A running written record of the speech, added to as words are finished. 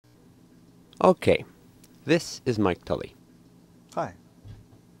Okay, this is Mike Tulley. Hi.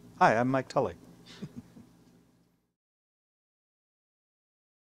 Hi, I'm Mike Tulley.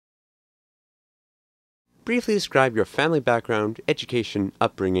 Briefly describe your family background, education,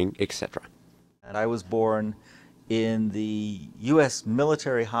 upbringing, etc. And I was born in the U.S.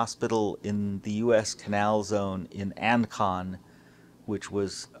 military hospital in the U.S. Canal Zone in Ancon, which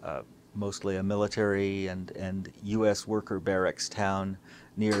was mostly a military and U.S. worker barracks town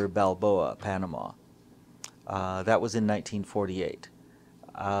near Balboa, Panama. That was in 1948.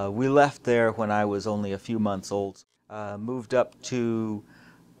 We left there when I was only a few months old. Moved up to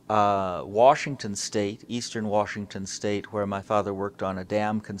Washington State, eastern Washington State, where my father worked on a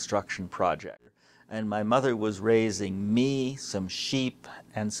dam construction project. And my mother was raising me, some sheep,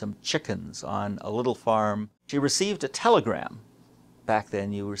 and some chickens on a little farm. She received a telegram. Back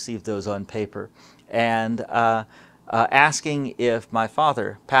then you received those on paper. And asking if my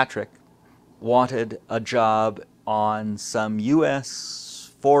father, Patrick, wanted a job on some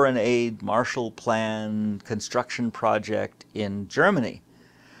U.S. foreign aid Marshall Plan construction project in Germany.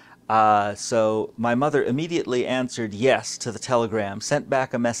 So my mother immediately answered yes to the telegram, sent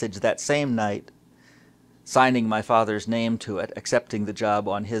back a message that same night, signing my father's name to it, accepting the job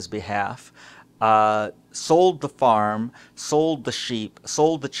on his behalf, sold the farm, sold the sheep,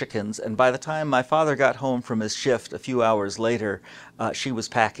 sold the chickens, and by the time my father got home from his shift a few hours later, she was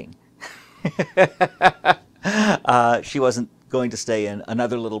packing. She wasn't going to stay in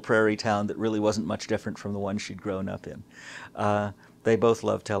another little prairie town that really wasn't much different from the one she'd grown up in. They both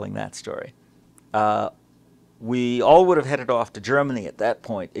loved telling that story. We all would have headed off to Germany at that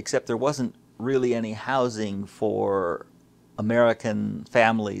point, except there wasn't really any housing for American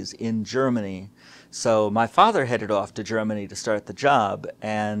families in Germany. So my father headed off to Germany to start the job,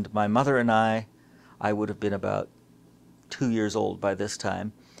 and my mother and I would have been about 2 years old by this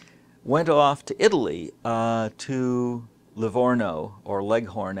time, went off to Italy, to Livorno, or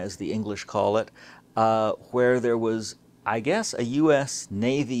Leghorn as the English call it, where there was, I guess, a U.S.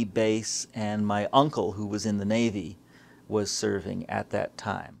 Navy base, and my uncle, who was in the Navy, was serving at that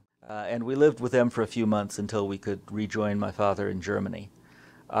time. And we lived with them for a few months until we could rejoin my father in Germany.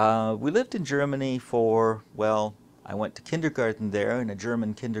 We lived in Germany for, well, I went to kindergarten there, in a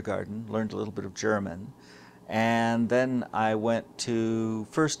German kindergarten, learned a little bit of German. And then I went to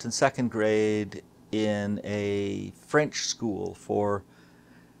first and second grade in a French school for,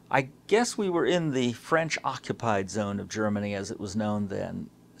 I guess we were in the French-occupied zone of Germany as it was known then.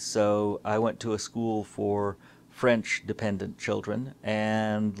 So I went to a school for French-dependent children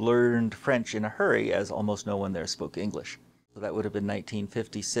and learned French in a hurry, as almost no one there spoke English. So that would have been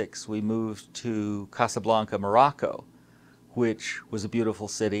 1956. We moved to Casablanca, Morocco, which was a beautiful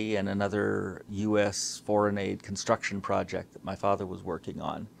city and another U.S. foreign aid construction project that my father was working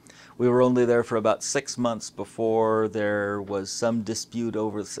on. We were only there for about 6 months before there was some dispute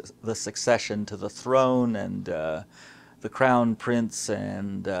over the succession to the throne, and the crown prince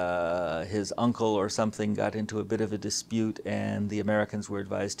and his uncle or something got into a bit of a dispute, and the Americans were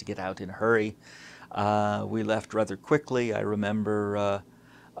advised to get out in a hurry. We left rather quickly. I remember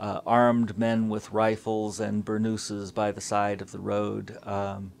armed men with rifles and burnouses by the side of the road.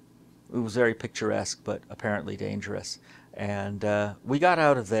 It was very picturesque, but apparently dangerous. And we got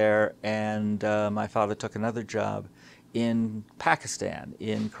out of there, and my father took another job in Pakistan,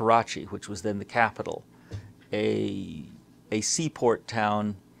 in Karachi, which was then the capital, a seaport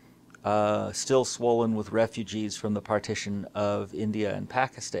town still swollen with refugees from the partition of India and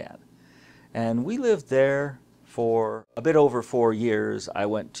Pakistan. And we lived there for a bit over 4 years. I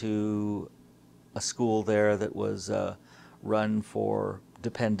went to a school there that was run for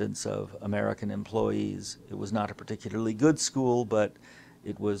dependents of American employees. It was not a particularly good school, but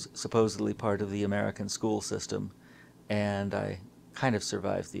it was supposedly part of the American school system, and I kind of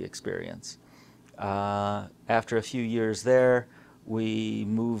survived the experience. After a few years there, we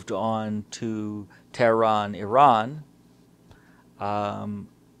moved on to Tehran, Iran,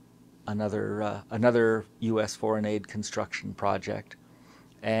 another U.S. foreign aid construction project.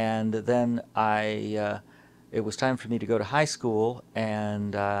 And then it was time for me to go to high school,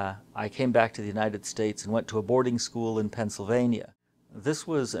 and I came back to the United States and went to a boarding school in Pennsylvania. This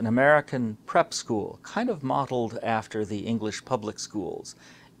was an American prep school, kind of modeled after the English public schools,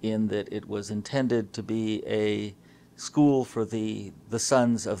 in that it was intended to be a school for the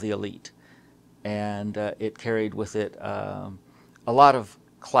sons of the elite. And it carried with it a lot of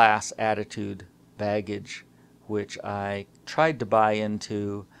class attitude baggage, which I tried to buy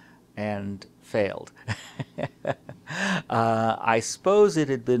into and failed. I suppose it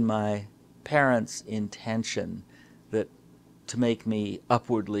had been my parents' intention that to make me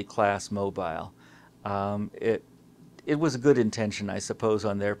upwardly class mobile. It was a good intention, I suppose,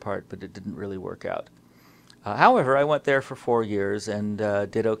 on their part, but it didn't really work out. However, I went there for 4 years and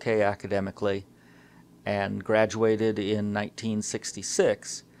did okay academically, and graduated in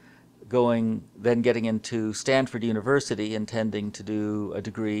 1966, getting into Stanford University, intending to do a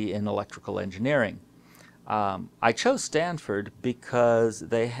degree in electrical engineering. I chose Stanford because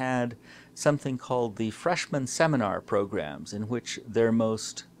they had something called the freshman seminar programs, in which their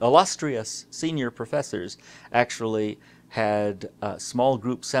most illustrious senior professors actually had small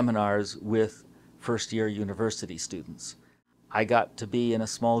group seminars with first-year university students. I got to be in a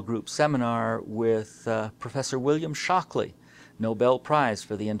small group seminar with Professor William Shockley, Nobel Prize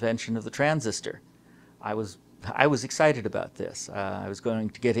for the invention of the transistor. I was excited about this. I was going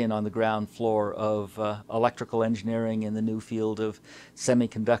to get in on the ground floor of electrical engineering in the new field of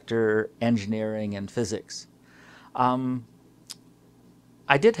semiconductor engineering and physics.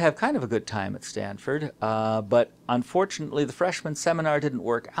 I did have kind of a good time at Stanford, but unfortunately the freshman seminar didn't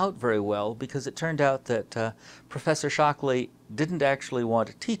work out very well, because it turned out that Professor Shockley didn't actually want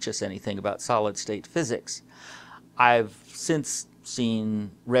to teach us anything about solid-state physics. I've since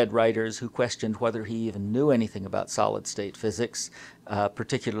read writers who questioned whether he even knew anything about solid-state physics,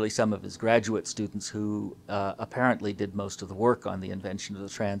 particularly some of his graduate students who apparently did most of the work on the invention of the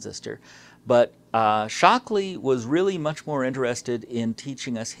transistor. But Shockley was really much more interested in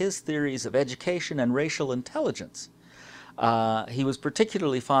teaching us his theories of education and racial intelligence. He was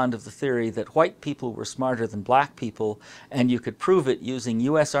particularly fond of the theory that white people were smarter than black people, and you could prove it using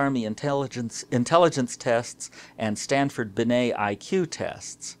U.S. Army intelligence tests and Stanford Binet IQ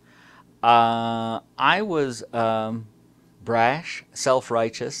tests. I was brash,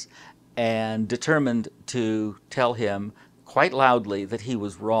 self-righteous, and determined to tell him quite loudly that he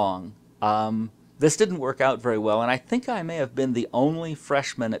was wrong. This didn't work out very well, and I think I may have been the only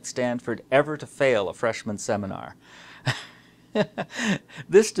freshman at Stanford ever to fail a freshman seminar.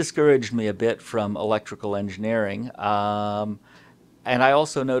 This discouraged me a bit from electrical engineering, and I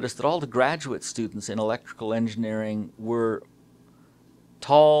also noticed that all the graduate students in electrical engineering were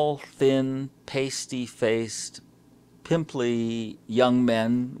tall, thin, pasty-faced, pimply young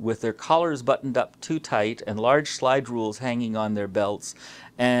men with their collars buttoned up too tight and large slide rules hanging on their belts,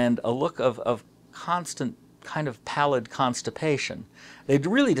 and a look of constant kind of pallid constipation. They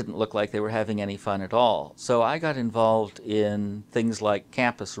really didn't look like they were having any fun at all. So I got involved in things like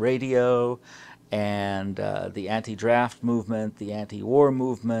campus radio and the anti-draft movement, the anti-war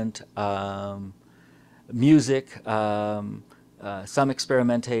movement, music, some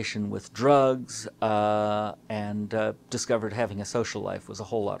experimentation with drugs, and discovered having a social life was a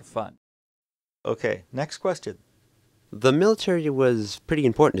whole lot of fun. Okay, next question. The military was pretty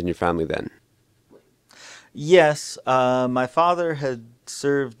important in your family then. Yes, my father had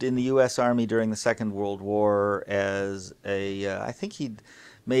served in the U.S. Army during the Second World War as I think he'd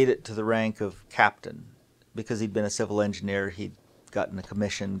made it to the rank of captain. Because he'd been a civil engineer, he'd gotten a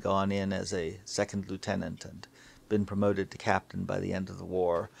commission, gone in as a second lieutenant, and been promoted to captain by the end of the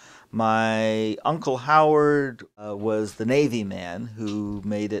war. My Uncle Howard was the Navy man who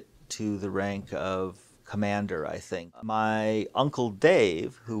made it to the rank of commander, I think. My Uncle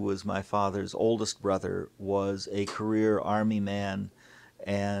Dave, who was my father's oldest brother, was a career Army man,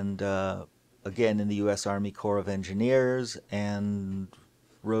 and again in the U.S. Army Corps of Engineers, and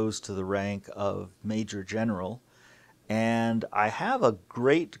rose to the rank of Major General. And I have a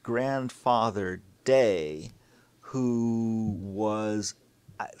great-grandfather, Day, who was,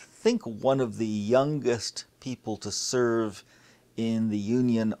 I think, one of the youngest people to serve in the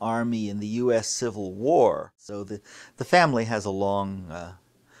Union Army in the U.S. Civil War. So the family has a long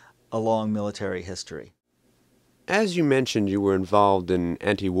military history. As you mentioned, you were involved in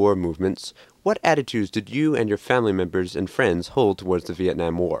anti-war movements. What attitudes did you and your family members and friends hold towards the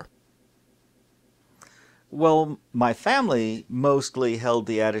Vietnam War? Well, my family mostly held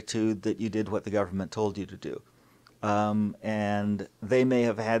the attitude that you did what the government told you to do. And they may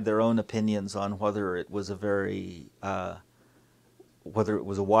have had their own opinions on whether it was a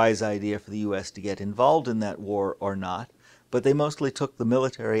wise idea for the U.S. to get involved in that war or not, but they mostly took the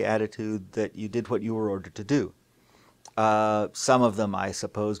military attitude that you did what you were ordered to do. Some of them, I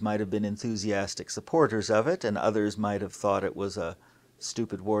suppose, might have been enthusiastic supporters of it, and others might have thought it was a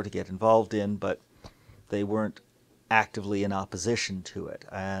stupid war to get involved in, but they weren't actively in opposition to it.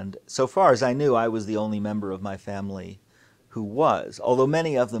 And so far as I knew, I was the only member of my family who was, although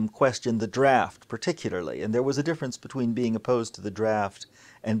many of them questioned the draft particularly, and there was a difference between being opposed to the draft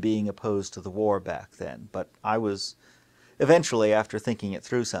and being opposed to the war back then. But I was, eventually, after thinking it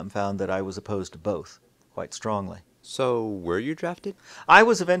through some, found that I was opposed to both quite strongly. So, were you drafted? I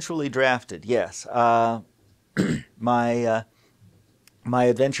was eventually drafted, yes. My my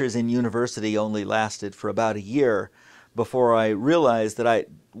adventures in university only lasted for about a year before I realized that I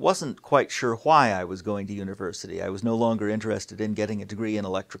wasn't quite sure why I was going to university. I was no longer interested in getting a degree in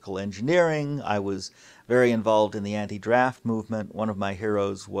electrical engineering. I was very involved in the anti-draft movement. One of my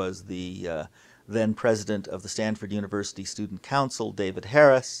heroes was the then president of the Stanford University Student Council, David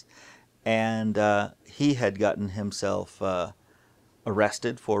Harris, and he had gotten himself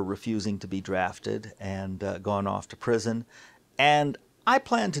arrested for refusing to be drafted and gone off to prison. And I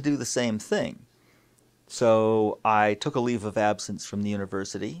planned to do the same thing. So I took a leave of absence from the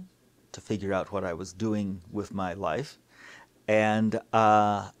university to figure out what I was doing with my life, and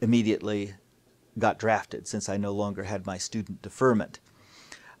immediately got drafted since I no longer had my student deferment.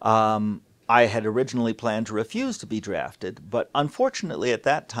 I had originally planned to refuse to be drafted, but unfortunately at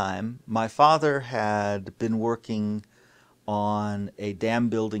that time, my father had been working on a dam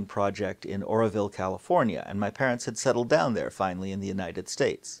building project in Oroville, California, and my parents had settled down there finally in the United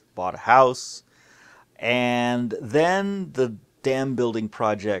States, bought a house, and then the dam building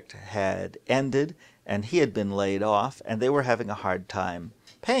project had ended and he had been laid off and they were having a hard time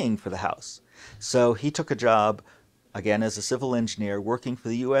paying for the house. So he took a job, again as a civil engineer, working for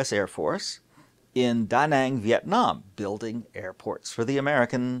the U.S. Air Force in Da Nang, Vietnam, building airports for the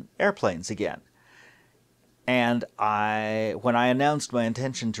American airplanes again. And when I announced my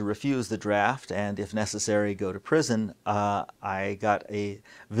intention to refuse the draft and, if necessary, go to prison, I got a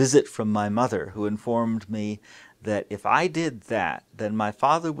visit from my mother who informed me that if I did that, then my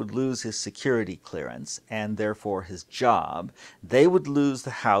father would lose his security clearance and therefore his job. They would lose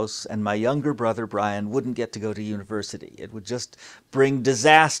the house, and my younger brother Brian wouldn't get to go to university. It would just bring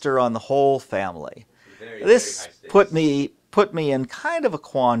disaster on the whole family. This put me in kind of a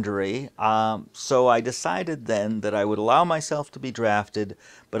quandary, so I decided then that I would allow myself to be drafted,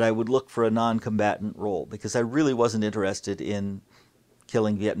 but I would look for a non-combatant role because I really wasn't interested in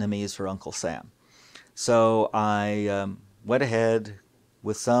killing Vietnamese for Uncle Sam. So I went ahead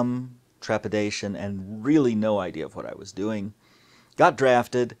with some trepidation and really no idea of what I was doing, got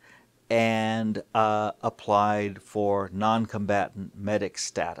drafted, and applied for non-combatant medic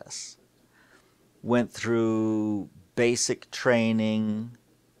status. Went through basic training,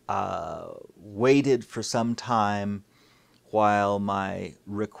 waited for some time while my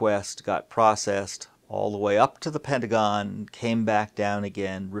request got processed all the way up to the Pentagon, came back down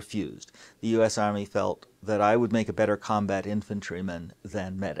again, refused. The U.S. Army felt that I would make a better combat infantryman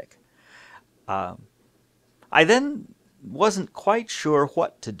than medic. I then wasn't quite sure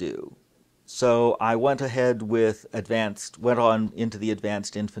what to do, so I went ahead with went on into the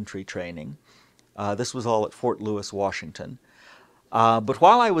advanced infantry training. This was all at Fort Lewis, Washington. But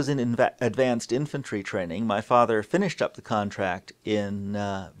while I was in advanced infantry training, my father finished up the contract in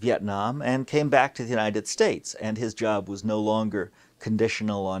Vietnam and came back to the United States, and his job was no longer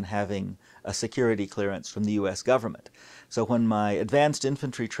conditional on having a security clearance from the U.S. government. So when my advanced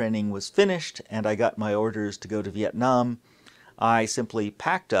infantry training was finished and I got my orders to go to Vietnam, I simply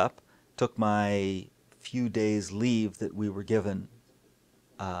packed up, took my few days leave that we were given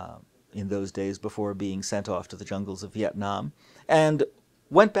in those days before being sent off to the jungles of Vietnam, and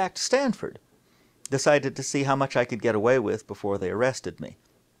went back to Stanford. Decided to see how much I could get away with before they arrested me.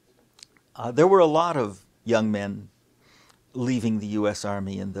 There were a lot of young men leaving the U.S.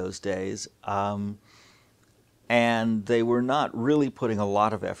 Army in those days, and they were not really putting a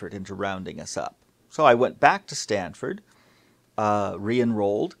lot of effort into rounding us up. So I went back to Stanford,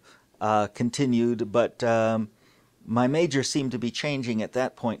 re-enrolled, continued, but my major seemed to be changing at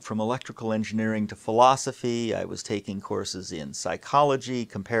that point from electrical engineering to philosophy. I was taking courses in psychology,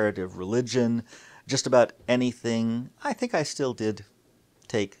 comparative religion, just about anything. I think I still did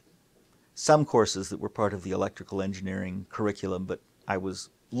take some courses that were part of the electrical engineering curriculum, but I was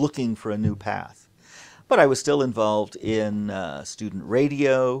looking for a new path. But I was still involved in student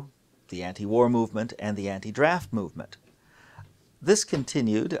radio, the anti-war movement, and the anti-draft movement. This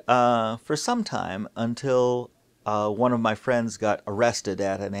continued for some time until one of my friends got arrested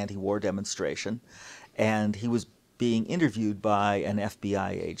at an anti-war demonstration, and he was being interviewed by an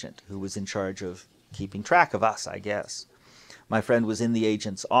FBI agent who was in charge of keeping track of us, I guess. My friend was in the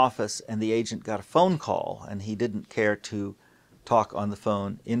agent's office, and the agent got a phone call, and he didn't care to talk on the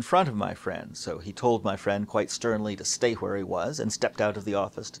phone in front of my friend, so he told my friend quite sternly to stay where he was and stepped out of the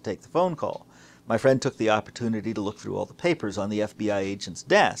office to take the phone call. My friend took the opportunity to look through all the papers on the FBI agent's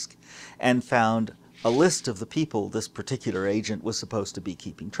desk and found a list of the people this particular agent was supposed to be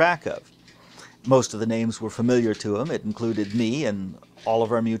keeping track of. Most of the names were familiar to them. It included me and all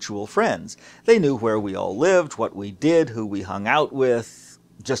of our mutual friends. They knew where we all lived, what we did, who we hung out with,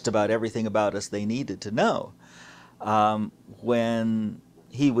 just about everything about us they needed to know. When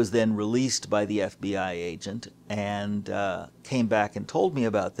he was then released by the FBI agent and came back and told me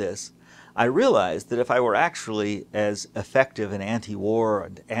about this, I realized that if I were actually as effective an anti-war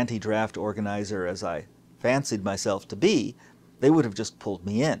and anti-draft organizer as I fancied myself to be, they would have just pulled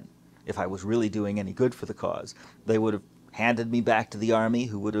me in. If I was really doing any good for the cause, they would have handed me back to the Army,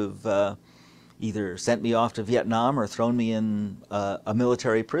 who would have either sent me off to Vietnam or thrown me in a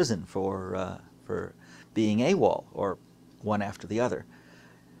military prison for being AWOL, or one after the other.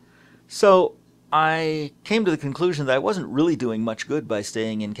 So I came to the conclusion that I wasn't really doing much good by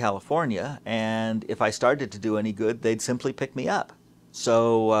staying in California, and if I started to do any good, they'd simply pick me up.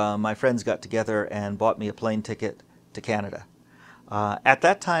 So my friends got together and bought me a plane ticket to Canada. At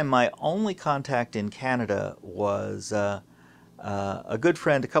that time, my only contact in Canada was a good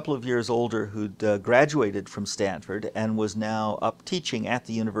friend, a couple of years older, who'd graduated from Stanford and was now up teaching at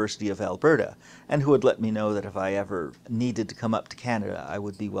the University of Alberta, and who had let me know that if I ever needed to come up to Canada, I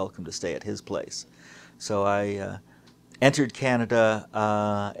would be welcome to stay at his place. So I entered Canada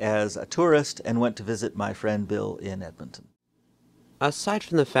as a tourist and went to visit my friend Bill in Edmonton. Aside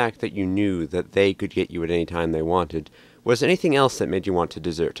from the fact that you knew that they could get you at any time they wanted, was there anything else that made you want to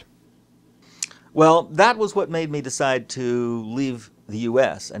desert? Well, that was what made me decide to leave the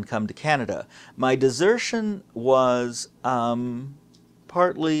U.S. and come to Canada. My desertion was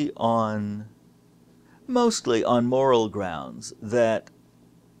mostly on moral grounds, that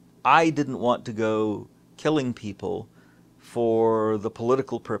I didn't want to go killing people for the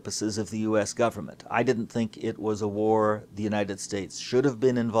political purposes of the U.S. government. I didn't think it was a war the United States should have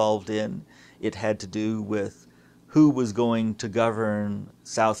been involved in. It had to do with who was going to govern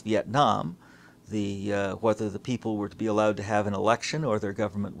South Vietnam, whether the people were to be allowed to have an election or their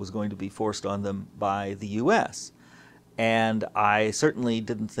government was going to be forced on them by the U.S. And I certainly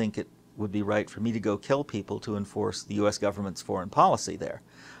didn't think it would be right for me to go kill people to enforce the U.S. government's foreign policy there.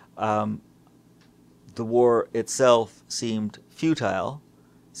 The war itself seemed futile,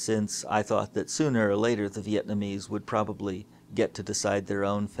 since I thought that sooner or later the Vietnamese would probably get to decide their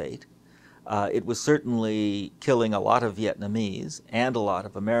own fate. It was certainly killing a lot of Vietnamese and a lot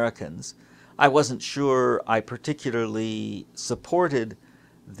of Americans. I wasn't sure I particularly supported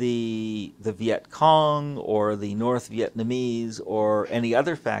the Viet Cong or the North Vietnamese or any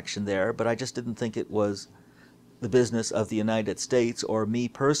other faction there, but I just didn't think it was the business of the United States or me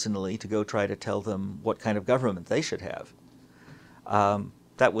personally to go try to tell them what kind of government they should have.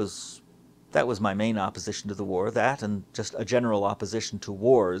 That was my main opposition to the war, that and just a general opposition to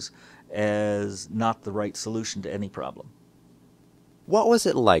wars as not the right solution to any problem. What was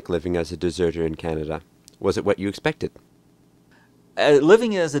it like living as a deserter in Canada? Was it what you expected?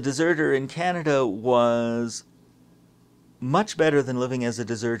 Living as a deserter in Canada was much better than living as a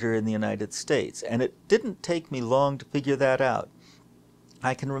deserter in the United States, and it didn't take me long to figure that out.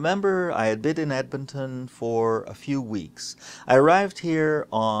 I can remember I had been in Edmonton for a few weeks. I arrived here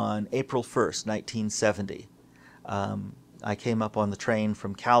on April 1st, 1970. I came up on the train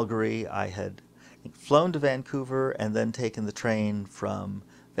from Calgary. I had flown to Vancouver and then taken the train from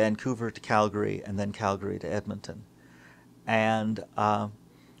Vancouver to Calgary and then Calgary to Edmonton. And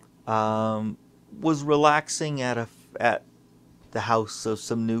was relaxing at the house of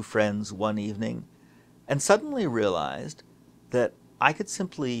some new friends one evening, and suddenly realized that I could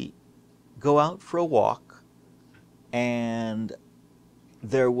simply go out for a walk, and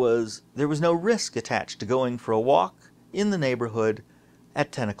there was no risk attached to going for a walk in the neighborhood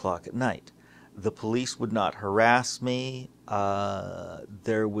at 10 o'clock at night. The police would not harass me.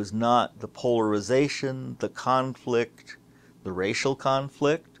 There was not the polarization, the conflict, the racial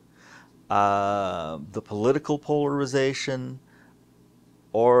conflict, the political polarization,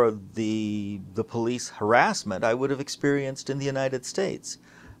 or the police harassment I would have experienced in the United States.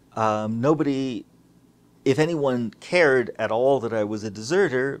 Nobody, if anyone cared at all that I was a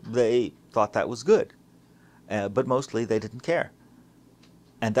deserter, they thought that was good. But mostly they didn't care.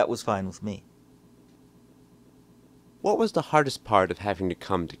 And that was fine with me. What was the hardest part of having to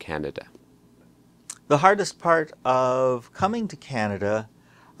come to Canada? The hardest part of coming to Canada,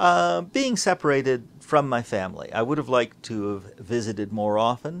 being separated from my family. I would have liked to have visited more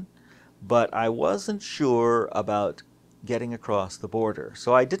often, but I wasn't sure about getting across the border.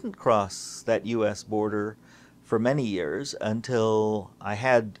 So I didn't cross that U.S. border for many years until I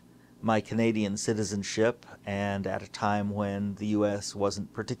had my Canadian citizenship, and at a time when the U.S.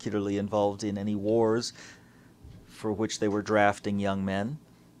 wasn't particularly involved in any wars for which they were drafting young men.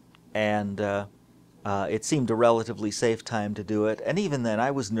 and it seemed a relatively safe time to do it. And even then,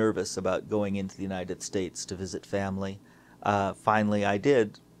 I was nervous about going into the United States to visit family. Finally, I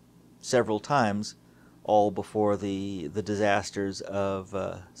did several times, all before the disasters of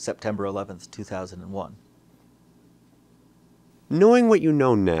September 11th, 2001. Knowing what you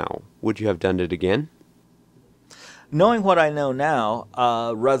know now, would you have done it again? Knowing what I know now,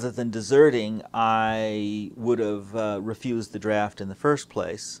 rather than deserting, I would have refused the draft in the first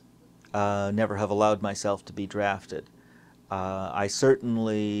place, never have allowed myself to be drafted. I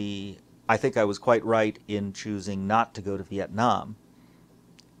think I was quite right in choosing not to go to Vietnam.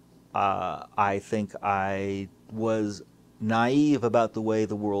 I think I was naive about the way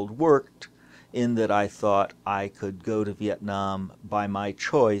the world worked, in that I thought I could go to Vietnam by my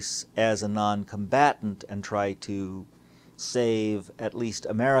choice as a non-combatant and try to save at least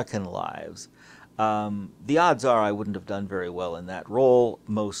American lives. The odds are I wouldn't have done very well in that role.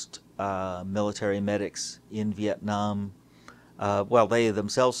 Most military medics in Vietnam, they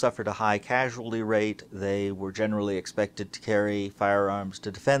themselves suffered a high casualty rate. They were generally expected to carry firearms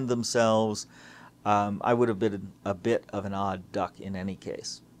to defend themselves. I would have been a bit of an odd duck in any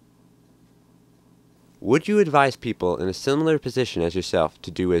case. Would you advise people in a similar position as yourself to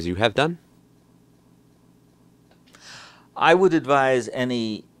do as you have done? I would advise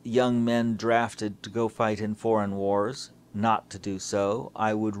any young men drafted to go fight in foreign wars not to do so.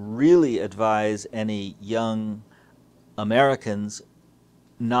 I would really advise any young Americans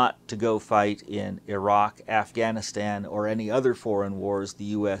not to go fight in Iraq, Afghanistan, or any other foreign wars the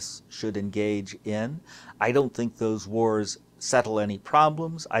U.S. should engage in. I don't think those wars settle any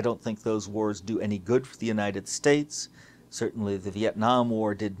problems. I don't think those wars do any good for the United States. Certainly the Vietnam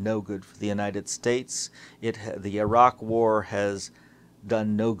War did no good for the United States. The Iraq War has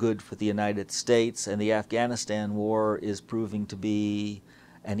done no good for the United States, and the Afghanistan War is proving to be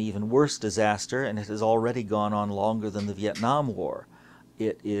an even worse disaster, and it has already gone on longer than the Vietnam War.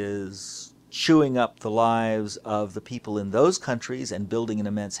 It is chewing up the lives of the people in those countries and building an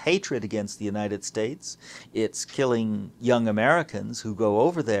immense hatred against the United States. It's killing young Americans who go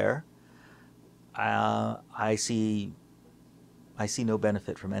over there. I see no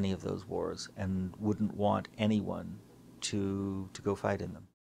benefit from any of those wars and wouldn't want anyone to go fight in them.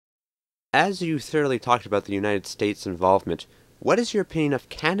 As you thoroughly talked about the United States' involvement, what is your opinion of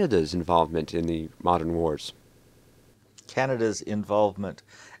Canada's involvement in the modern wars? Canada's involvement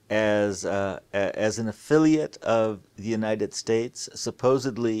as an affiliate of the United States,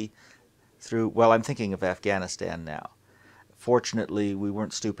 supposedly through, I'm thinking of Afghanistan now. Fortunately, we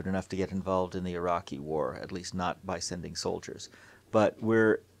weren't stupid enough to get involved in the Iraqi war, at least not by sending soldiers. But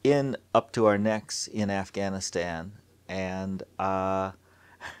we're up to our necks in Afghanistan, and I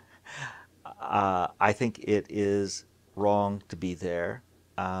think it is wrong to be there.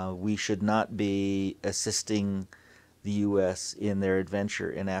 We should not be assisting the U.S. in their adventure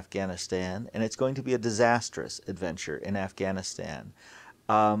in Afghanistan, and it's going to be a disastrous adventure in Afghanistan.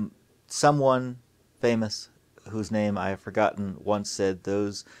 Someone famous, whose name I have forgotten, once said,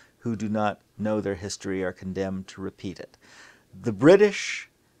 "Those who do not know their history are condemned to repeat it." The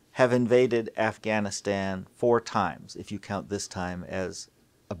British have invaded Afghanistan 4 times, if you count this time as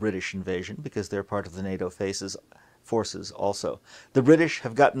a British invasion, because they're part of the NATO forces also. The British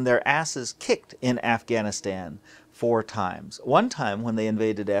have gotten their asses kicked in Afghanistan 4 times. One time when they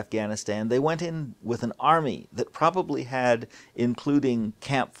invaded Afghanistan, they went in with an army that probably had, including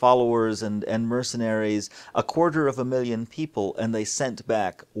camp followers and mercenaries, 250,000 people, and they sent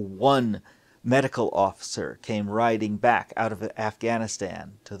back 1 medical officer, came riding back out of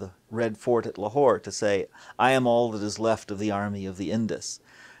Afghanistan to the Red Fort at Lahore to say, "I am all that is left of the army of the Indus."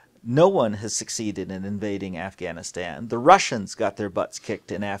 No one has succeeded in invading Afghanistan. The Russians got their butts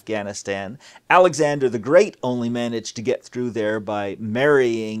kicked in Afghanistan. Alexander the Great only managed to get through there by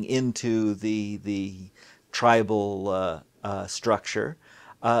marrying into the tribal structure.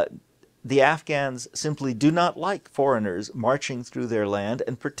 The Afghans simply do not like foreigners marching through their land,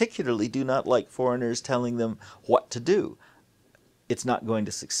 and particularly do not like foreigners telling them what to do. It's not going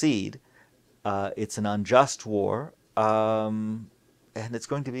to succeed. It's an unjust war. And it's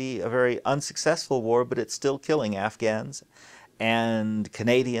going to be a very unsuccessful war, but it's still killing Afghans and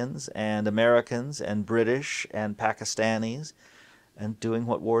Canadians and Americans and British and Pakistanis, and doing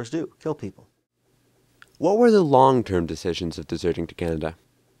what wars do, kill people. What were the long-term decisions of deserting to Canada?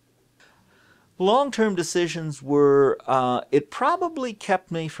 Long-term decisions were, it probably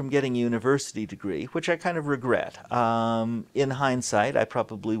kept me from getting a university degree, which I kind of regret. In hindsight, I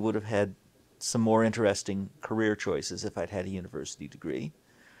probably would have had some more interesting career choices if I'd had a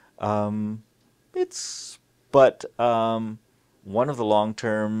one of the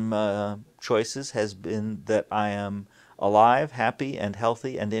long-term choices has been that I am alive, happy, and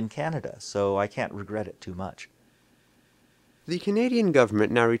healthy, and in Canada, so I can't regret it too much. The Canadian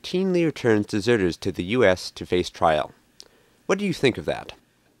government now routinely returns deserters to the U.S. to face trial. What do you think of that?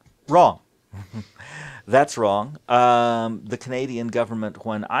 Wrong. That's wrong. The Canadian government,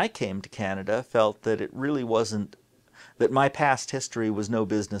 when I came to Canada, felt that it really wasn't, that my past history was no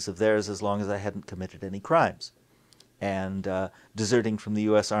business of theirs as long as I hadn't committed any crimes. And deserting from the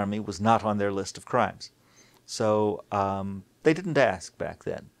U.S. Army was not on their list of crimes. So they didn't ask back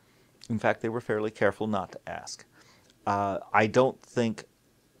then. In fact, they were fairly careful not to ask. I don't think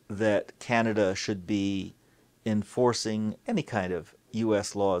that Canada should be enforcing any kind of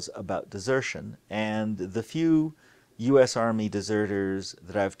U.S. laws about desertion, and the few U.S. Army deserters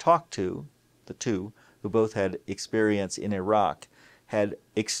that I've talked to, the two, who both had experience in Iraq, had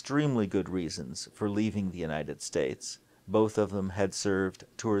extremely good reasons for leaving the United States. Both of them had served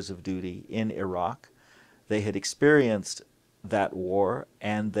tours of duty in Iraq. They had experienced that war,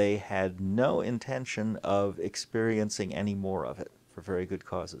 and they had no intention of experiencing any more of it, for very good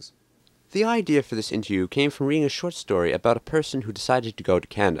causes. The idea for this interview came from reading a short story about a person who decided to go to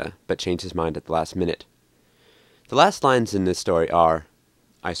Canada, but changed his mind at the last minute. The last lines in this story are,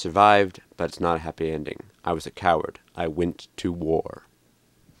 "I survived, but it's not a happy ending. I was a coward. I went to war."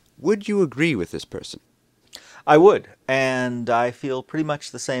 Would you agree with this person? I would, and I feel pretty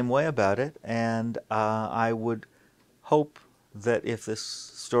much the same way about it, and I would hope that if this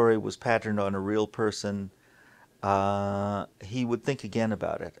story was patterned on a real person, he would think again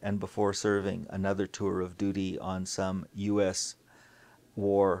about it, and before serving another tour of duty on some U.S.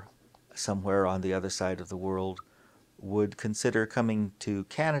 war somewhere on the other side of the world, would consider coming to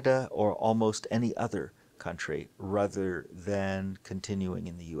Canada or almost any other country rather than continuing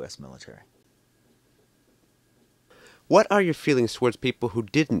in the U.S. military. What are your feelings towards people who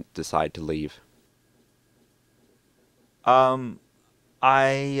didn't decide to leave? I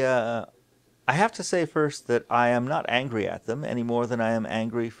have to say first that I am not angry at them any more than I am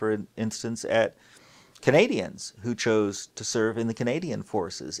angry, for instance, at Canadians who chose to serve in the Canadian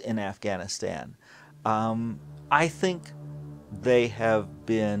forces in Afghanistan. I think they have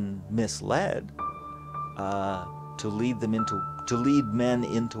been misled to lead men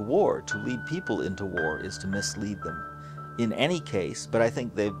into war. To lead people into war is to mislead them. In any case, but I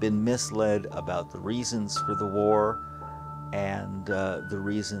think they've been misled about the reasons for the war and the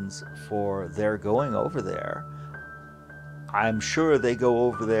reasons for their going over there. I'm sure they go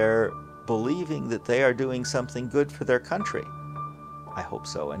over there believing that they are doing something good for their country. I hope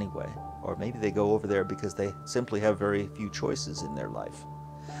so anyway. Or maybe they go over there because they simply have very few choices in their life.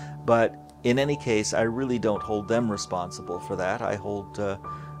 But in any case, I really don't hold them responsible for that. I hold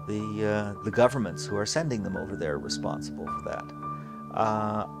the governments who are sending them over there responsible for that.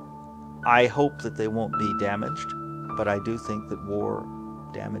 I hope that they won't be damaged, but I do think that war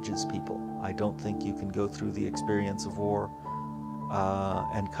damages people. I don't think you can go through the experience of war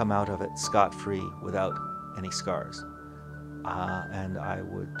and come out of it scot-free without any scars. And I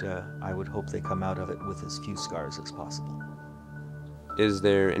would hope they come out of it with as few scars as possible. Is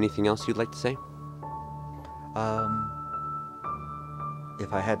there anything else you'd like to say?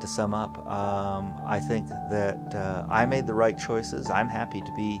 If I had to sum up, I think that I made the right choices. I'm happy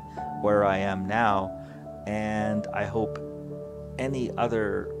to be where I am now, and I hope any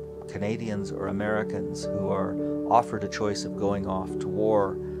other Canadians or Americans who are offered a choice of going off to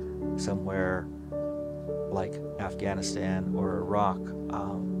war somewhere like Afghanistan or Iraq,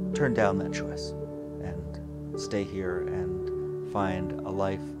 turn down that choice and stay here and find a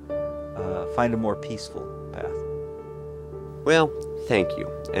life, find a more peaceful path. Well, thank you,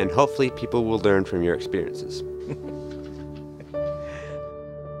 and hopefully people will learn from your experiences.